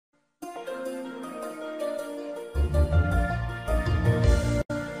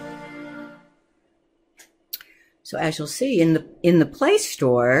So as you'll see in the Play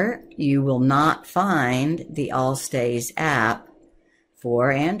Store, you will not find the Allstays app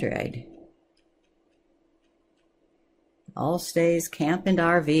for Android. Allstays Camp and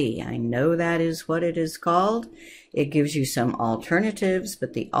RV. I know that is what it is called. It gives you some alternatives,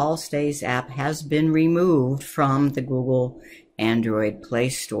 but the Allstays app has been removed from the Google Android Play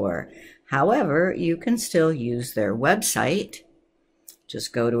Store. However, you can still use their website.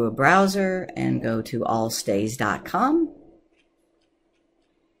 Just go to a browser and go to allstays.com.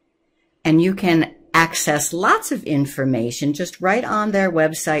 And you can access lots of information just right on their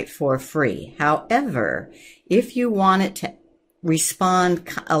website for free. However, if you want it to respond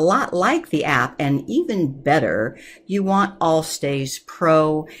a lot like the app and even better, you want Allstays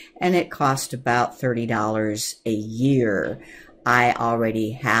Pro, and it costs about $30 a year. I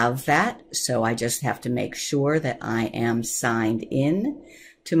already have that, so I just have to make sure that I am signed in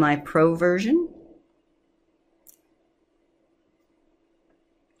to my Pro version.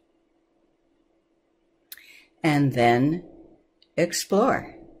 And then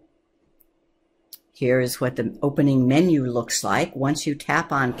explore. Here is what the opening menu looks like. Once you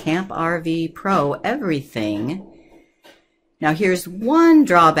tap on Camp RV Pro Everything. Now here's one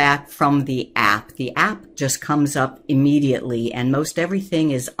drawback from the app. The app just comes up immediately and most everything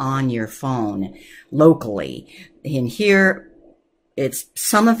is on your phone locally. In here,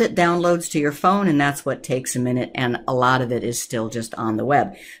 some of it downloads to your phone and that's what takes a minute, and a lot of it is still just on the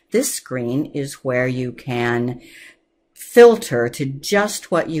web. This screen is where you can filter to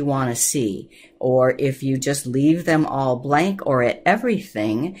just what you want to see, or if you just leave them all blank or at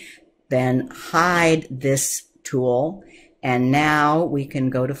everything, then hide this tool. And now we can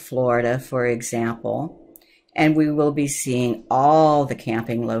go to Florida, for example, and we will be seeing all the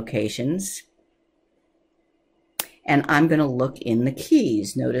camping locations. And I'm going to look in the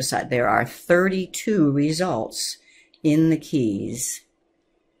Keys. Notice that there are 32 results in the Keys.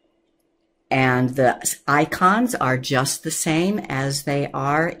 And the icons are just the same as they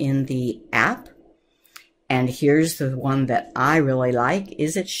are in the app. And here's the one that I really like,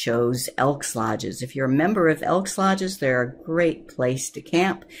 is it shows Elks Lodges. If you're a member of Elks Lodges, they're a great place to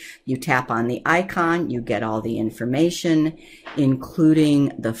camp. You tap on the icon, you get all the information,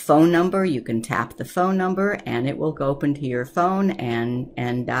 including the phone number. You can tap the phone number and it will go open to your phone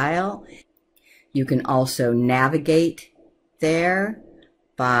and dial. You can also navigate there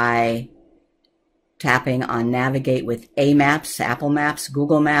by tapping on Navigate with A-Maps, Apple Maps,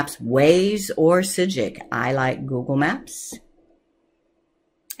 Google Maps, Waze, or Cigic. I like Google Maps.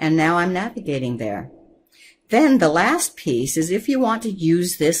 And now I'm navigating there. Then the last piece is if you want to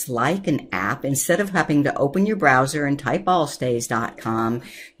use this like an app, instead of having to open your browser and type allstays.com,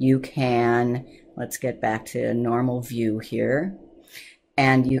 you can, let's get back to a normal view here,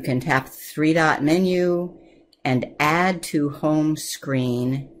 and you can tap the three-dot menu and add to home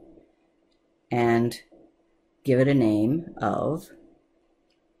screen and give it a name of,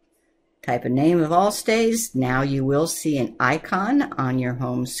 type a name of Allstays. Now you will see an icon on your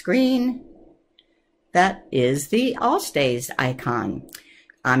home screen. That is the Allstays icon.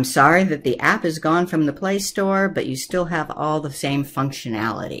 I'm sorry that the app is gone from the Play Store, but you still have all the same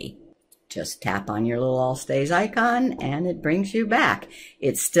functionality. Just tap on your little Allstays icon and it brings you back.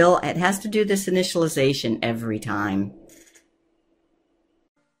 It has to do this initialization every time.